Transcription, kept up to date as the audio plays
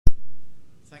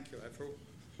Thank you, Avril.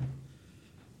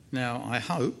 Now, I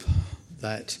hope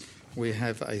that we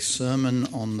have a sermon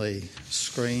on the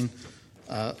screen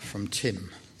from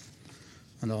Tim.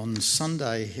 And on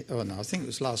Sunday, I think it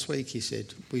was last week, he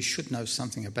said we should know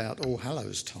something about All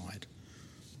Hallows Tide.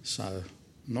 So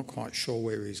I'm not quite sure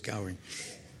where he's going.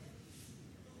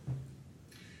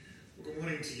 Well, good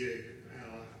morning to you,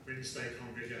 our Wednesday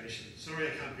congregation. Sorry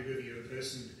I can't be with you in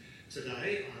person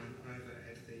today. I'm over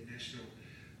at the National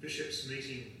Bishops'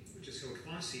 meeting, which is held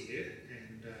twice a year,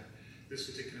 and this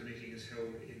particular meeting is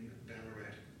held in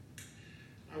Ballarat.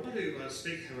 I want to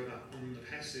speak, however, on the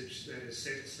passage that is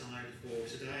set aside for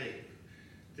today.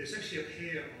 There's actually a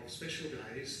pair of special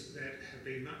days that have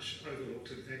been much overlooked,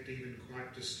 in fact even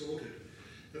quite distorted.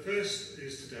 The first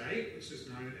is today, which is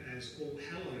known as All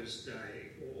Hallows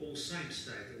Day or All Saints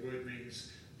Day. The word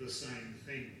means the same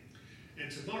thing. And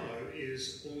tomorrow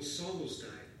is All Souls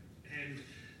Day. And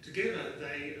together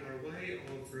they are a way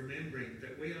of remembering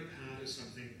that we are part of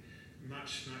something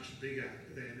much, much bigger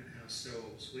than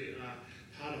ourselves. We are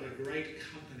part of a great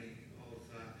company of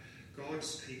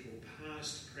God's people,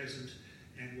 past, present,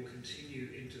 and will continue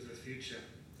into the future,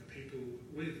 the people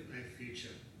with a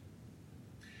future.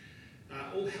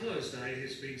 All Hallows Day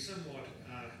has been somewhat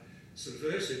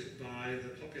subverted by the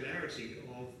popularity of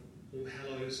All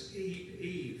Hallows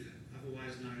Eve,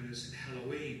 otherwise known as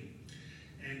Halloween.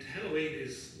 And Halloween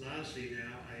is largely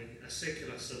now a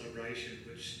secular celebration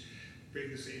which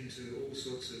brings into all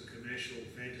sorts of commercial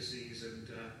fantasies and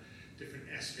different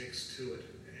aspects to it.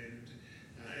 And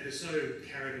it is so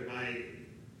carried away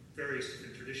various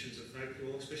different traditions of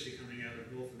folklore, especially coming out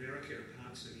of North America and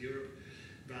parts of Europe,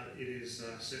 but it is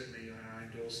certainly on our own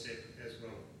doorstep as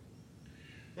well.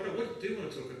 What I do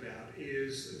want to talk about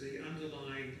is the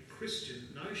underlying Christian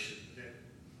notion that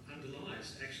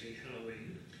underlies actually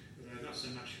Halloween, although not so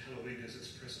much Halloween as it's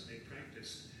presently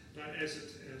practiced, but as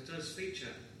it does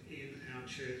feature in our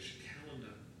church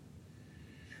calendar.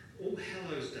 All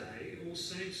Hallows Day, All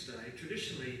Saints Day,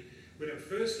 traditionally, when it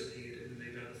first appeared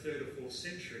in about the 3rd or 4th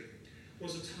century,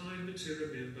 was a time to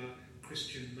remember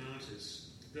Christian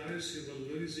martyrs, those who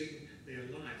were losing their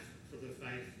life for the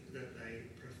faith that they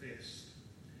professed.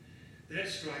 That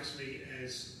strikes me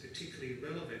as particularly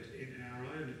relevant in our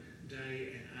own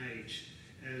day and age,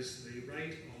 as the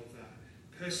rate of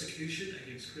persecution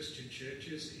against Christian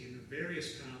churches in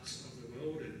various parts of the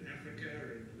world, in Africa,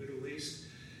 in the Middle East,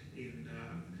 in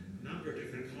a number of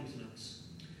different continents.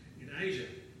 In Asia,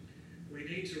 we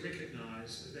need to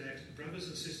recognise that brothers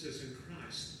and sisters in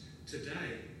Christ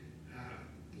today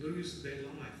lose their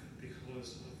life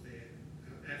because of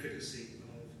their advocacy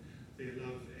of their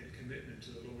love and commitment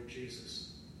to the Lord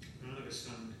Jesus. Barnabas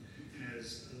Fund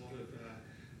has a lot of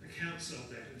accounts of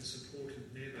that, and it's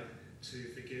important never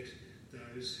to forget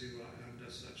those who are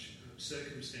under such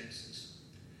circumstances.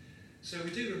 So we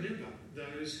do remember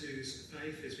those whose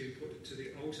faith has been put to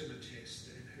the ultimate test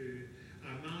and who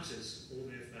are martyrs for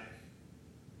their faith.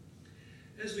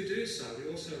 As we do so,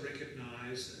 we also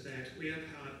recognise that we are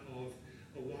part of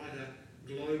a wider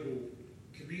global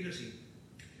community.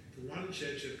 The one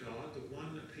Church of God, the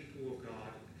one people of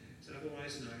God, is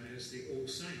otherwise known as the All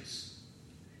Saints.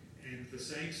 And the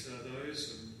saints are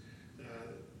those from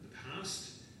the past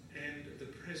and the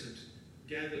present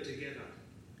gathered together.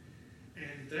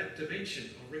 And that dimension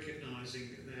of recognising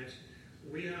that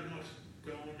we are not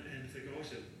gone and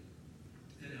forgotten,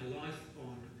 and our life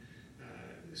on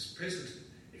this present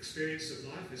experience of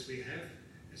life as we have,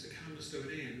 as it comes to an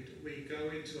end, we go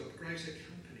into a greater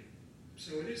company.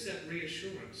 So it is that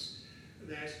reassurance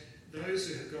that those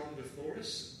who have gone before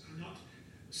us are not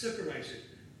separated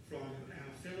from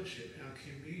our fellowship, our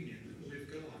communion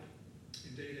with God.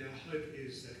 Indeed, our hope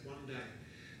is that one day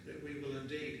that we will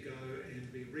indeed go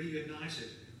and be reunited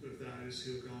with those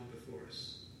who have gone before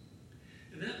us.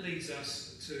 And that leads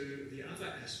us to the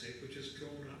other aspect which is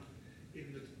drawn up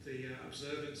in the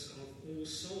observance of All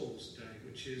Souls Day,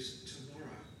 which is tomorrow.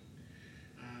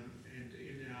 And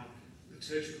in our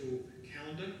liturgical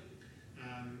calendar,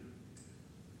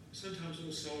 sometimes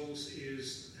All Souls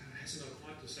has not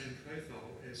quite the same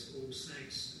profile as All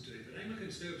Saints do, but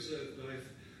Anglicans do observe both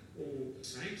all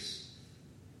saints,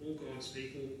 all God's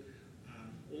people,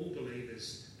 all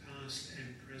believers, past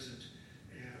and present,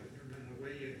 no matter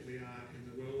where we are in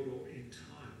the world or in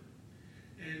time.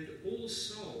 And All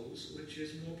Souls, which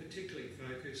is more particularly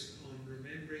focused on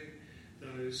remembering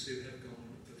those who have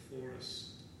gone before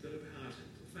us, the departed,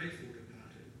 the faithful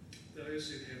departed,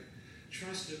 those who have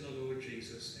trusted in the Lord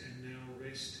Jesus and now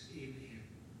rest in Him.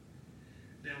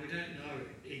 Now, we don't know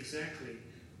exactly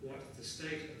what the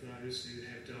state of those who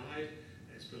have died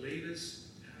as believers.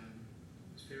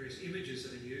 There's various images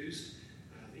that are used.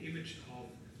 The image of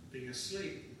being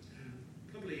asleep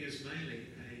probably is mainly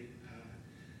a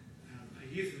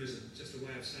euphemism, just a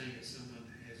way of saying that someone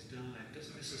has died. It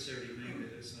doesn't necessarily mean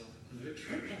that it's a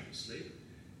literal sleep,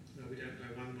 though we don't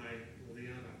know one way or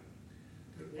the other.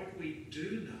 But what we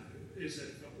do know is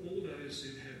that for all those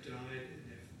who have died in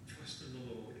their trust in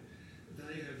the Lord,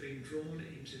 they have been drawn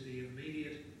into the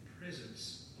immediate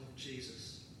presence of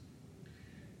Jesus.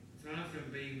 Far from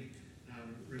being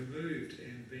removed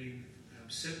and being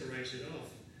separated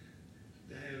off,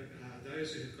 they are,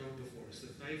 those who have gone before us, the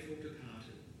faithful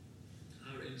departed,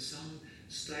 are in some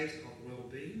state of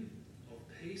well-being, of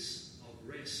peace, of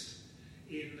rest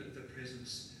in the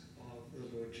presence of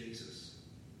the Lord Jesus.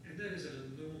 And that is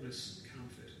an enormous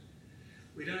comfort.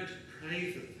 We don't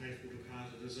pray for the faithful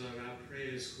departed as though our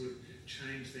prayers could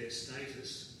change their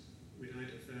status. We don't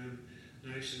affirm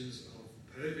notions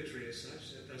of purgatory as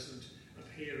such. That doesn't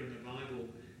appear in the Bible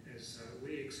as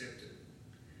we accept it.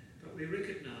 But we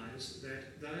recognise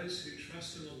that those who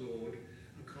trust in the Lord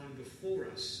are gone before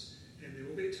us, and there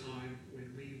will be a time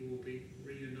when we will be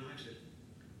reunited.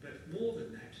 But more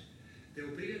than that, there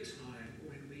will be a time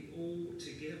when we all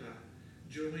together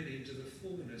join into the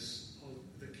fullness of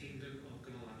the kingdom of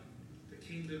God. The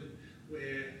kingdom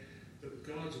where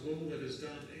God's will that is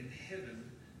done in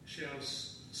heaven shall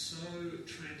so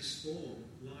transform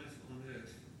life on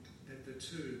earth that the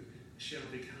two shall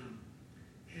become.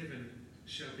 Heaven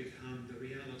shall become the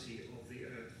reality of the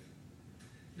earth.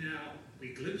 Now,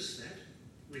 we glimpse that,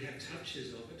 we have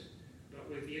touches of it, but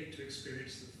we've yet to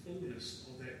experience the fullness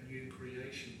of that new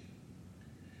creation.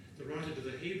 The writer to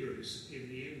the Hebrews, in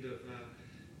the end of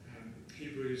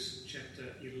Hebrews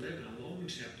chapter 11, a long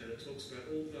chapter that talks about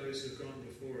all those who have gone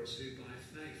before us who by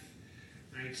faith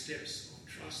made steps of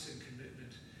trust and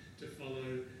commitment to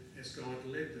follow as God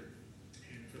led them.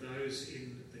 And for those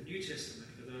in the New Testament,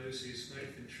 for those whose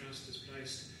faith and trust is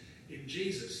placed in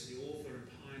Jesus, the author and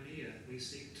pioneer, we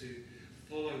seek to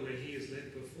follow where he is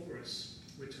led before us.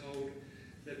 We're told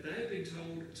that they have been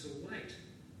told to wait.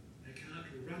 They can't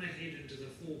run ahead into the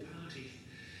full party.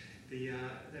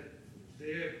 That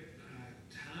their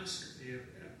task, they're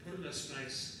put in a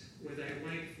space where they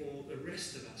wait for the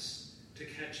rest of us to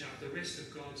catch up, the rest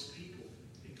of God's people,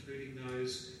 including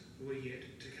those who are yet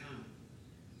to come.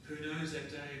 Who knows that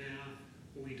day and hour?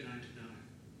 We don't know.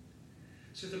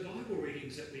 So the Bible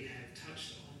readings that we have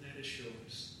touched on that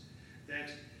assurance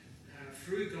that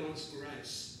through God's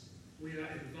grace we are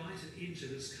invited into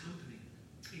this company.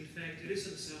 In fact, it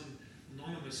isn't some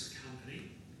anonymous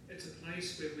company. It's a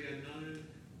place where we are known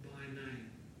by name,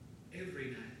 every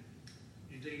name.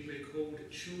 Indeed, we're called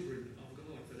children of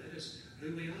God, for that is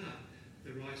who we are,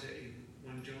 the writer in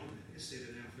 1 John has said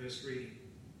in our first reading.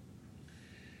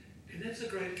 And that's a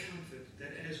great comfort,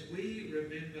 that as we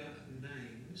remember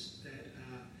names that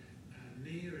are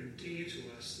near and dear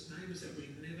to us, names that we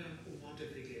never want to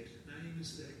forget,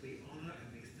 names that we honour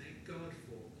and we thank God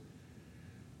for,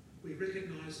 we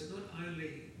recognise that not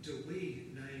only do we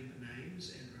name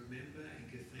names and remember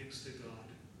and give thanks to God,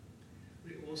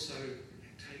 we also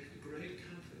take great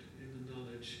comfort in the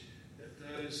knowledge that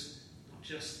those, not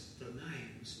just the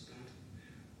names,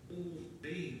 but all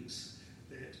beings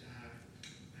that are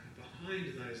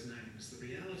behind those names, the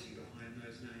reality behind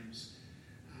those names,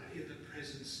 are in the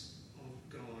presence of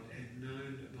God and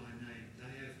known by name.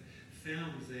 They have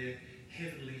found their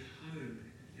heavenly home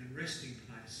and resting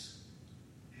place.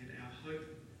 And our hope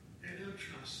and our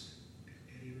trust,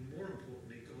 and even more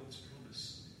importantly, God's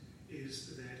promise,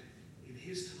 is that in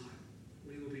his time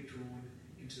we will be drawn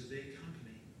into their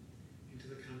company, into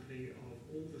the company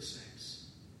of all the saints.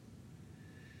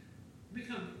 We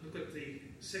can look at the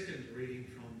second reading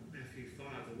from Matthew 5,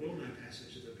 the well-known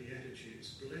passage of the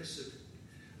Beatitudes. Blessed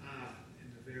are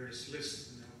in the various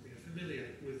lists, and we are familiar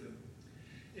with them.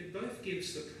 It both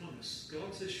gives the promise,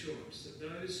 God's assurance, that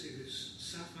those who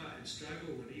suffer and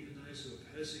struggle, and even those who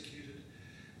are persecuted,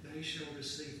 they shall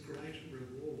receive great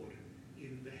reward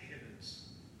in the heavens.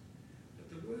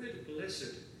 But the word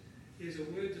blessed is a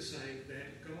word to say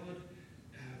that God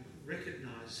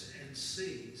recognises and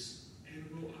sees and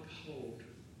will uphold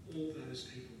all those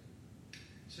people.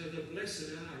 So the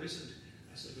blessed are isn't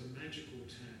a sort of a magical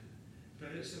term,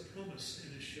 but it's a promise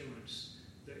and assurance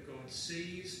that God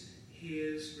sees,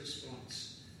 hears,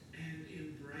 responds, and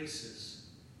embraces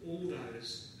all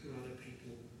those who are the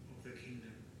people of the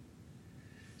kingdom.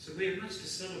 So we have much to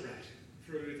celebrate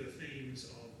through the themes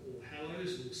of All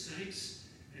Hallows, All Saints,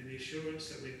 and the assurance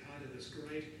that we're part of this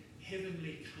great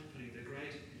heavenly company, the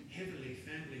great heavenly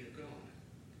family of God.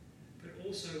 But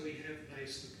also we have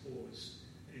place to pause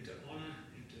and to honour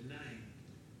and to name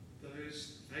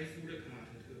those faithful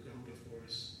departed who have gone before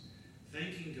us,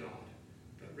 thanking God,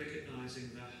 but recognising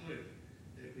recognising the hope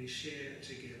that we share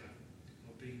together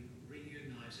of being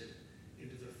reunited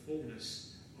into the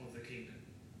fullness of the kingdom.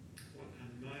 What a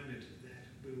moment that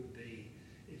will be.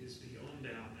 It is beyond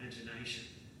our imagination,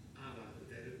 other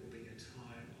that it will be a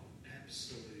time of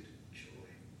absolute joy.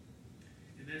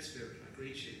 In that spirit, I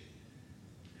greet you,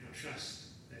 and I trust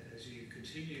that as you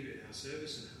continue in our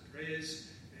service and our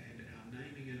prayers and our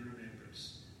naming and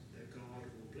remembrance, that God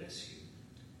will bless you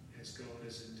as God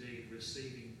is indeed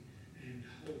receiving and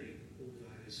holding all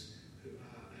those who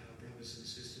are our brothers and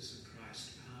sisters in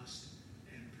Christ